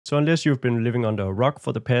So unless you've been living under a rock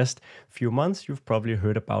for the past few months, you've probably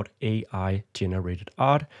heard about AI-generated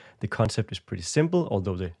art. The concept is pretty simple,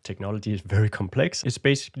 although the technology is very complex. It's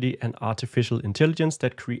basically an artificial intelligence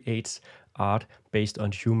that creates art based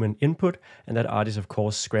on human input, and that art is of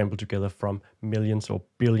course scrambled together from millions or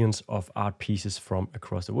billions of art pieces from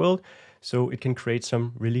across the world. So it can create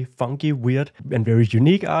some really funky, weird, and very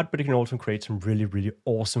unique art, but it can also create some really, really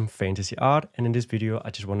awesome fantasy art. And in this video,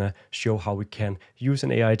 I just want to show how we can use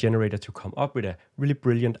an AI generator to come up with a really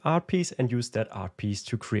brilliant art piece and use that art piece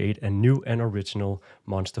to create a new and original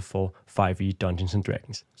monster for 5e Dungeons and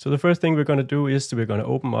Dragons. So the first thing we're going to do is we're going to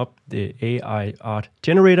open up the AI art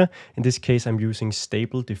generator. In this case, I'm using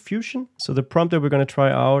Stable Diffusion. So the prompt that we're going to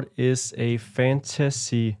try out is a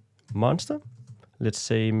fantasy monster. Let's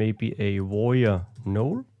say maybe a warrior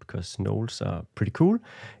gnoll, because gnolls are pretty cool.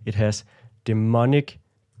 It has demonic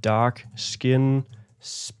dark skin,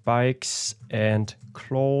 spikes, and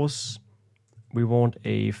claws. We want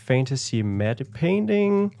a fantasy matte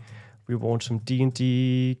painting. We want some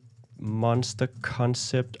D&D monster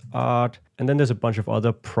concept art. And then there's a bunch of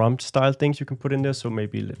other prompt style things you can put in there. So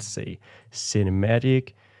maybe let's say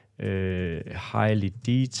cinematic, highly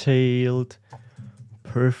detailed,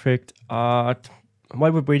 perfect art.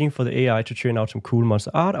 While we're waiting for the AI to churn out some cool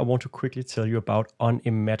monster art, I want to quickly tell you about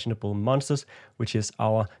Unimaginable Monsters, which is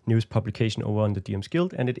our newest publication over on the DM's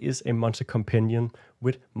Guild, and it is a monster companion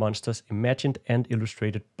with monsters imagined and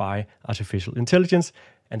illustrated by artificial intelligence.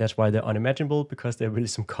 And that's why they're unimaginable, because they're really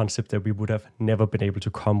some concept that we would have never been able to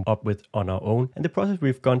come up with on our own. And the process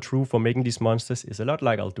we've gone through for making these monsters is a lot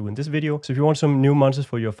like I'll do in this video. So if you want some new monsters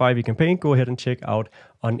for your 5e campaign, go ahead and check out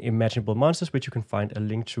Unimaginable Monsters, which you can find a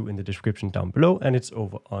link to in the description down below. And it's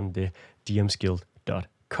over on the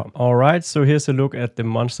dmsguild.com. All right, so here's a look at the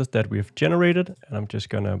monsters that we've generated. And I'm just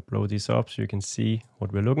gonna blow these up so you can see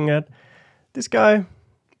what we're looking at. This guy,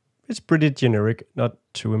 it's pretty generic, not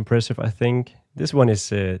too impressive, I think. This one is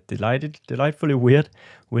delightfully weird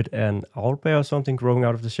with an owlbear or something growing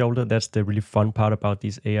out of the shoulder. That's the really fun part about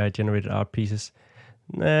these AI-generated art pieces.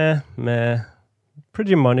 Pretty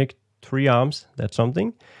demonic, 3 arms, that's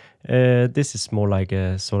something. This is more like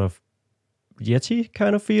a sort of Yeti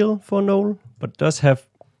kind of feel for Noel, but does have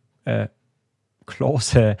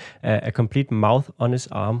claws, a complete mouth on his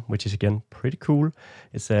arm, which is again pretty cool.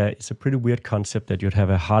 It's a pretty weird concept that you'd have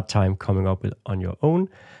a hard time coming up with on your own.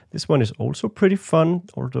 This one is also pretty fun,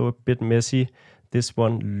 although a bit messy. This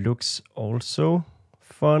one looks also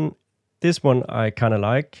fun. This one I kind of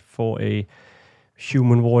like for a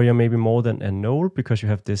human warrior, maybe more than a gnoll, because you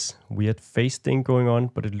have this weird face thing going on,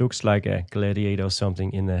 but it looks like a gladiator or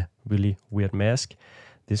something in a really weird mask.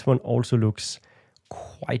 This one also looks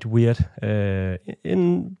quite weird,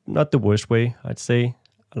 in not the worst way, I'd say.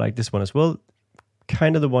 I like this one as well.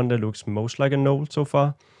 Kind of the one that looks most like a gnoll so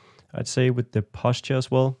far, I'd say, with the posture as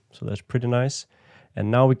well. So that's pretty nice. And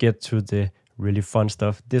now we get to the really fun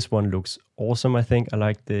stuff. This one looks awesome, I think. I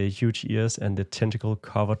like the huge ears and the tentacle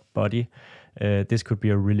covered body. This could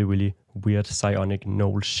be a really, really weird psionic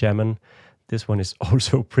gnoll shaman. This one is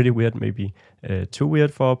also pretty weird, maybe too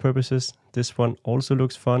weird for our purposes. This one also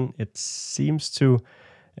looks fun. It seems to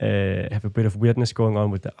have a bit of weirdness going on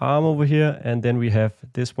with the arm over here. And then we have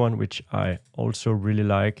this one, which I also really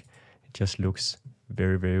like. It just looks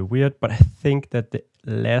very, very weird. But I think that the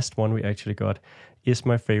last one we actually got is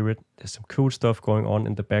my favorite. There's some cool stuff going on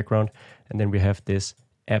in the background. And then we have this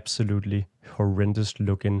absolutely horrendous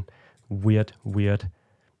looking, weird,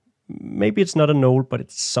 maybe it's not a gnoll, but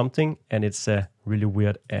it's something, and it's a really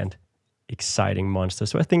weird and exciting monster.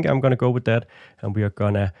 So I think I'm gonna go with that, and we are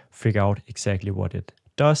gonna figure out exactly what it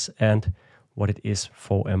does and what it is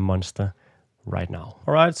for a monster right now.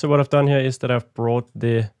 All right, so what I've done here is that I've brought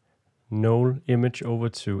the gnoll image over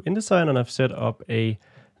to InDesign, and I've set up a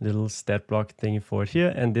little stat block thingy for it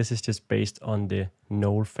here, and this is just based on the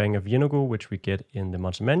gnoll Fang of Yeenoghu, which we get in the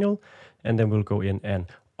monster manual, and then we'll go in and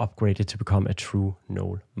upgrade it to become a true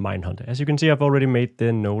gnoll mindhunter. As you can see, I've already made the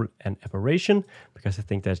gnoll an aberration, because I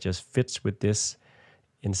think that just fits with this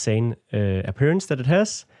insane appearance that it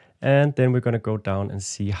has. And then we're going to go down and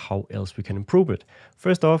see how else we can improve it.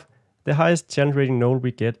 First off, the highest challenge rating gnoll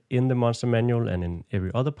we get in the monster manual and in every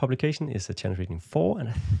other publication is a challenge rating 4, and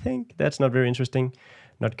I think that's not very interesting,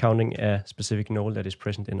 not counting a specific gnoll that is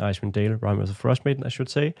present in Icewind Dale, Rime of the Frostmaiden, I should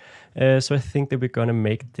say. So I think that we're going to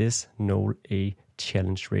make this gnoll a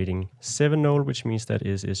challenge rating 7 gnoll, which means that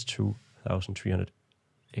is 2300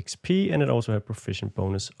 XP, and it also has proficient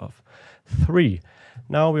bonus of 3.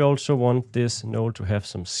 Now we also want this gnoll to have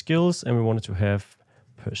some skills, and we want it to have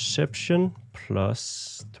perception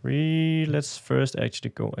plus 3. Let's first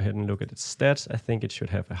actually go ahead and look at its stats. I think it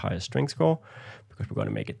should have a higher strength score, because we're going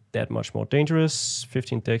to make it that much more dangerous.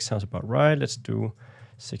 15 dex sounds about right. Let's do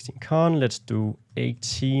 16 con. Let's do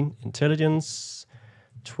 18 intelligence,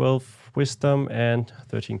 12 wisdom, and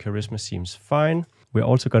 13 charisma seems fine. We're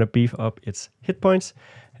also going to beef up its hit points,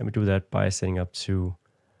 and we do that by setting up to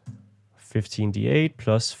 15 d8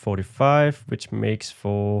 plus 45, which makes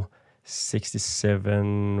for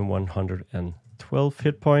 67, 112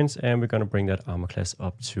 hit points, and we're going to bring that armor class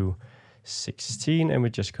up to 16, and we're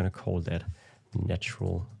just going to call that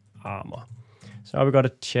natural armor. So now we've got a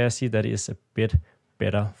chassis that is a bit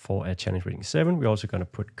better for a challenge rating 7. We're also going to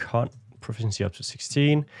put con proficiency up to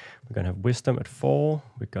 16. We're going to have wisdom at 4.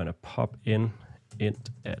 We're going to pop in int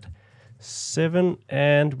at 7,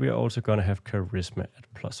 and we're also going to have charisma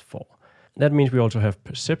at +4. That means we also have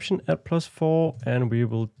perception at +4, and we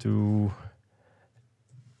will do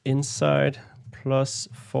insight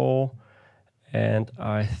 +4, and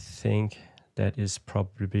I think that is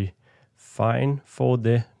probably fine for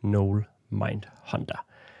the Gnoll Mind Hunter.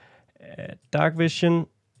 Dark vision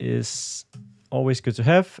is always good to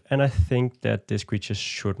have, and I think that this creature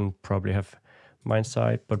shouldn't probably have mind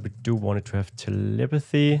sight, but we do want it to have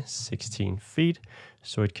telepathy, 16 feet,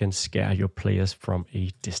 so it can scare your players from a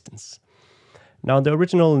distance. Now, the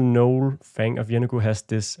original Gnoll Fang of Yenugu has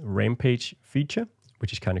this rampage feature,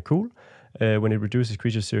 which is kind of cool. When it reduces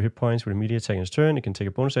creature's 0 hit points with immediate attack in its turn, it can take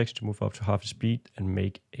a bonus action to move up to half the speed and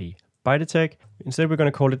make a bite attack. Instead, we're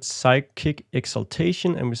going to call it Psychic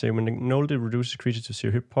Exaltation, and we say when the Gnoll reduces creature to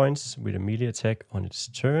 0 hit points with immediate attack on its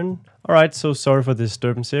turn. Alright, so sorry for the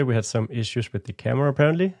disturbance here. We had some issues with the camera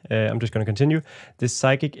apparently. I'm just going to continue. This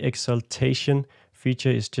Psychic Exaltation feature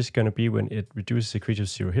is just going to be when it reduces the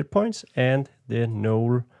creature's 0 hit points, and the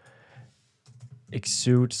Gnoll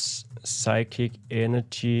exudes psychic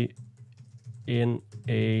energy in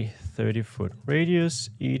a 30-foot radius.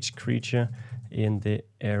 Each creature in the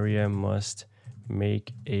area must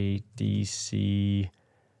make a DC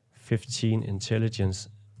 15 intelligence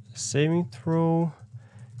saving throw,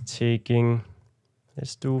 taking,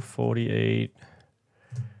 let's do 48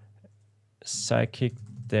 psychic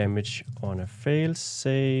damage on a fail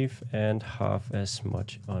save and half as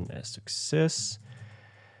much on a success.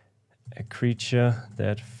 A creature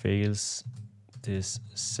that fails this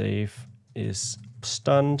save is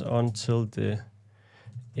stunned until the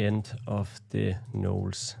end of the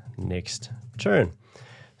Gnoll's next turn.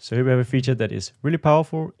 So here we have a feature that is really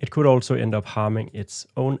powerful. It could also end up harming its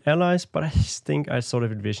own allies, but I think I sort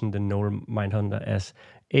of envision the Gnoll Mindhunter as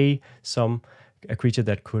a creature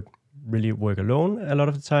that could really work alone a lot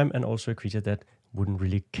of the time, and also a creature that wouldn't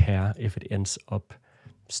really care if it ends up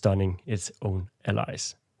stunning its own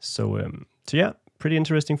allies. So yeah, pretty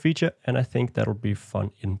interesting feature, and I think that'll be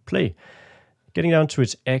fun in play. Getting down to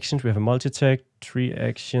its actions, we have a multi-attack, 3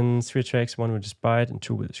 actions, 3 attacks, 1 with its bite and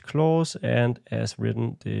 2 with its claws, and as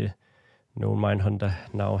written, the Gnoll Mindhunter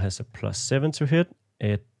now has a +7 to hit.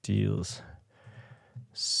 It deals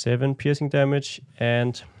 7 piercing damage,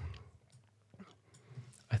 and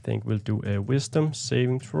I think we'll do a wisdom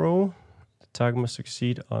saving throw. The target must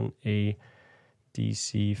succeed on a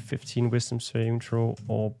DC 15 wisdom saving throw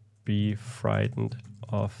or be frightened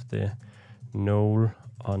of the Gnoll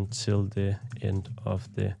until the end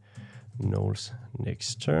of the Gnoll's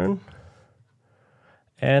next turn.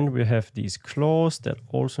 And we have these claws that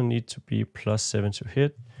also need to be +7 to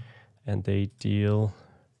hit, and they deal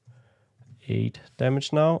 8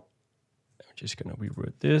 damage now. I'm just gonna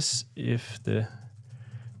reword this. If the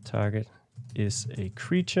target is a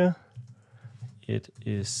creature, it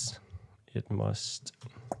must,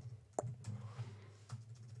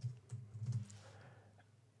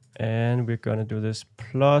 and we're gonna do this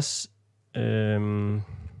plus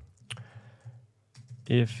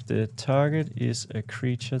if the target is a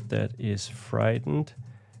creature that is frightened,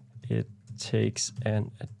 it takes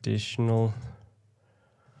an additional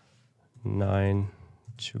 9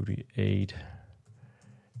 to the 8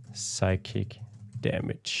 psychic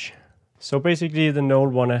damage. So basically the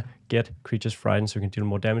Gnoll wanna get creatures frightened so we can deal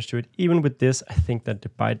more damage to it. Even with this, I think that the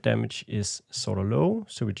bite damage is sort of low,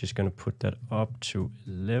 so we're just gonna put that up to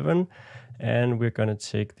 11, and we're gonna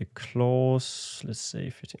take the claws, let's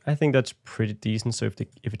say 15. I think that's pretty decent. So if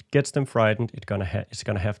it gets them frightened, it's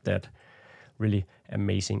gonna have that really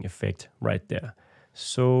amazing effect right there.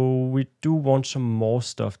 So we do want some more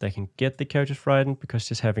stuff that can get the characters frightened, because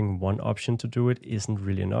just having one option to do it isn't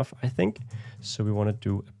really enough, I think. So we want to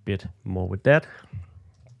do a bit more with that.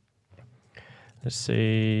 Let's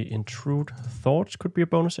say Intrude Thoughts could be a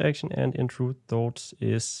bonus action, and Intrude Thoughts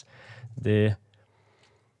is the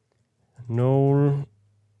Gnoll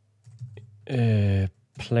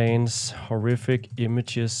plants horrific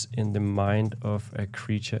images in the mind of a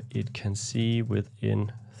creature it can see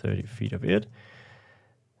within 30 feet of it.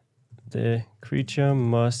 The creature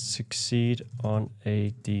must succeed on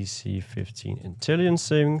a DC 15 intelligence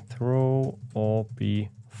saving throw or be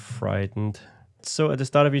frightened. So at the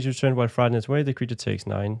start of each turn, while frightened its way, the creature takes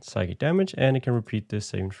 9 psychic damage, and it can repeat this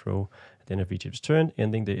saving throw at the end of each turn,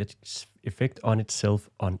 ending the effect on itself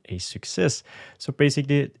on a success. So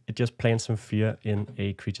basically, it just plants some fear in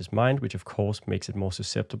a creature's mind, which of course makes it more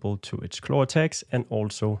susceptible to its claw attacks, and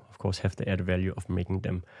also, of course, have the added value of making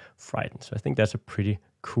them frightened. So I think that's a pretty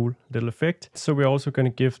cool little effect. So we're also going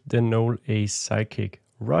to give the gnoll a psychic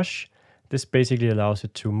rush. This basically allows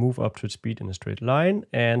it to move up to its speed in a straight line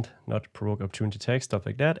and not provoke opportunity attacks, stuff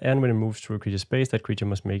like that. And when it moves through a creature's space, that creature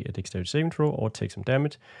must make a dexterity saving throw or take some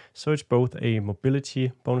damage. So it's both a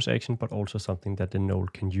mobility bonus action, but also something that the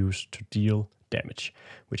gnoll can use to deal damage,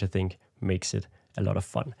 which I think makes it a lot of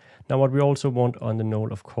fun. Now, what we also want on the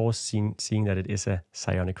gnoll, of course, seeing that it is a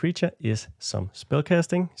psionic creature, is some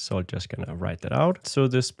spellcasting. So I'm just gonna write that out. So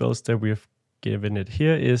the spells that we've given it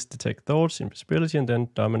here is Detect Thoughts, Invisibility, and then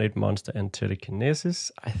Dominate Monster and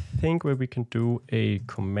Telekinesis. I think where we can do a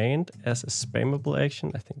command as a spammable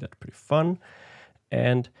action. I think that's pretty fun.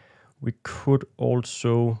 And we could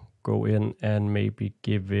also go in and maybe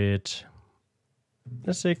give it,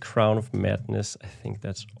 let's say, Crown of Madness. I think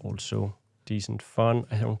that's also decent fun.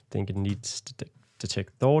 I don't think it needs to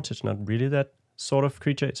Detect Thoughts. It's not really that sort of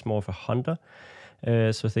creature. It's more of a hunter.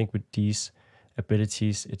 So I think with these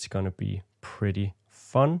abilities, it's going to be pretty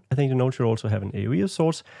fun. I think the gnoll should also have an AoE of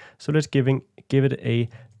sorts. So let's give it a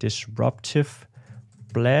Disruptive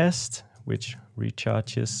Blast, which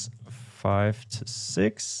recharges 5 to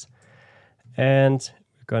 6. And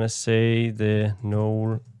we're going to say the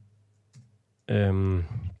gnoll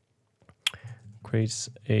creates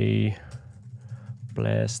a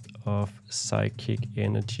blast of psychic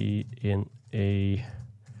energy in a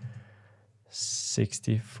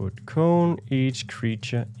 60-foot cone. Each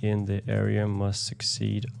creature in the area must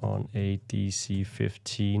succeed on a DC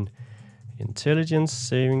 15 intelligence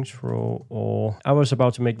saving throw, or I was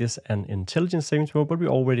about to make this an intelligence saving throw, but we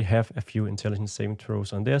already have a few intelligence saving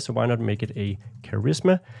throws on there, so why not make it a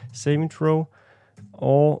charisma saving throw,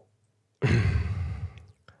 or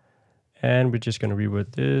and we're just going to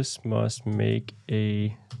reword this, must make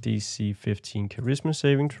a DC 15 charisma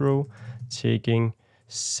saving throw, taking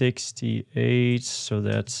 68, so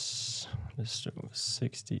that's, let's do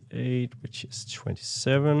 68, which is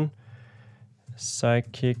 27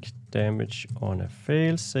 psychic damage on a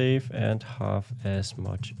fail save and half as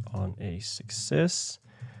much on a success.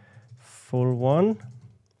 Full one.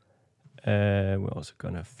 We're also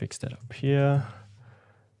gonna fix that up here.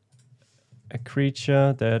 A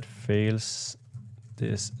creature that fails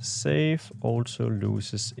this save also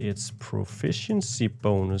loses its proficiency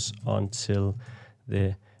bonus until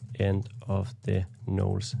the end of the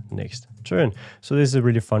gnoll's next turn. So this is a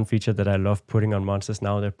really fun feature that I love putting on monsters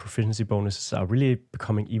now that proficiency bonuses are really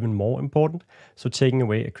becoming even more important. So taking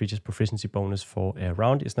away a creature's proficiency bonus for a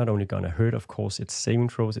round is not only going to hurt, of course, its saving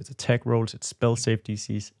throws, its attack rolls, its spell save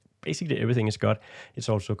DCs, basically everything it's got. It's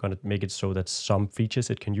also going to make it so that some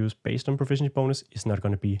features it can use based on proficiency bonus is not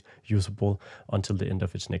going to be usable until the end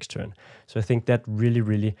of its next turn. So I think that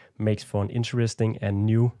really makes for an interesting and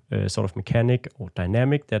new sort of mechanic or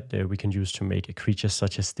dynamic that we can use to make a creature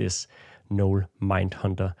such as this gnoll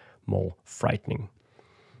Mindhunter more frightening.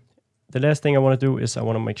 The last thing I want to do is I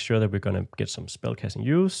want to make sure that we're going to get some spellcasting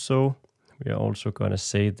use. So we are also going to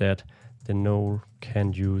say that the gnoll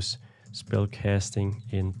can use spellcasting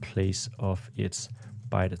in place of its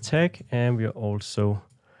bite attack, and we are also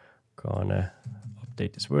gonna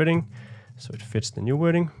update this wording so it fits the new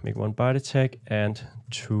wording. Make 1 bite attack and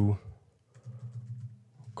 2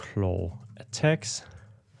 claw attacks.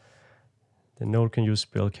 The gnoll can use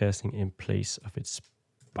spellcasting in place of its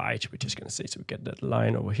bite, which is gonna say, so we get that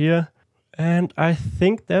line over here. And I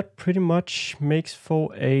think that pretty much makes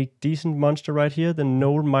for a decent monster right here. The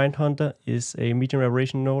gnoll Mindhunter is a medium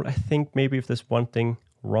aberration gnoll. I think maybe if there's one thing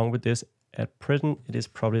wrong with this at present, it is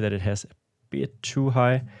probably that it has a bit too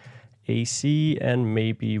high AC, and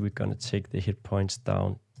maybe we're gonna take the hit points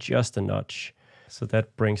down just a notch. So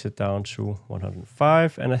that brings it down to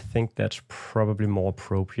 105, and I think that's probably more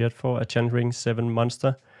appropriate for a Challenge 7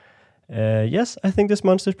 monster. Yes, I think this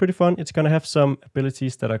monster is pretty fun. It's gonna have some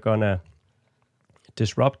abilities that are gonna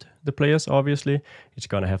disrupt the players, obviously. It's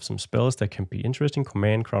going to have some spells that can be interesting.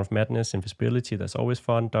 Command, Crown of Madness, Invisibility, that's always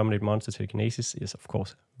fun. Dominate Monster, Telekinesis is, of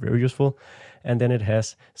course, very useful. And then it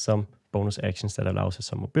has some bonus actions that allows us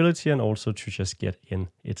some mobility and also to just get in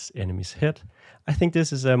its enemy's head. I think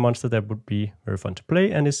this is a monster that would be very fun to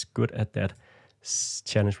play and is good at that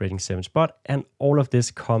challenge rating 7 spot. And all of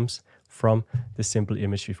this comes from the simple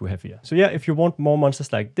image we have here. So yeah, if you want more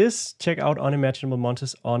monsters like this, check out Unimaginable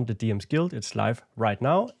Monsters on the DM's Guild. It's live right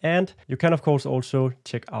now. And you can of course also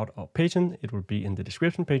check out our Patreon. It will be in the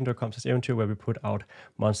description, patreon.com/eventyr, where we put out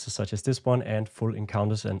monsters such as this one and full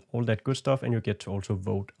encounters and all that good stuff. And you get to also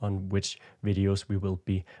vote on which videos we will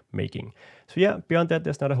be making. So yeah, beyond that,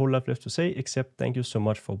 there's not a whole lot left to say, except thank you so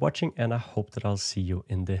much for watching, and I hope that I'll see you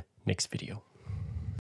in the next video.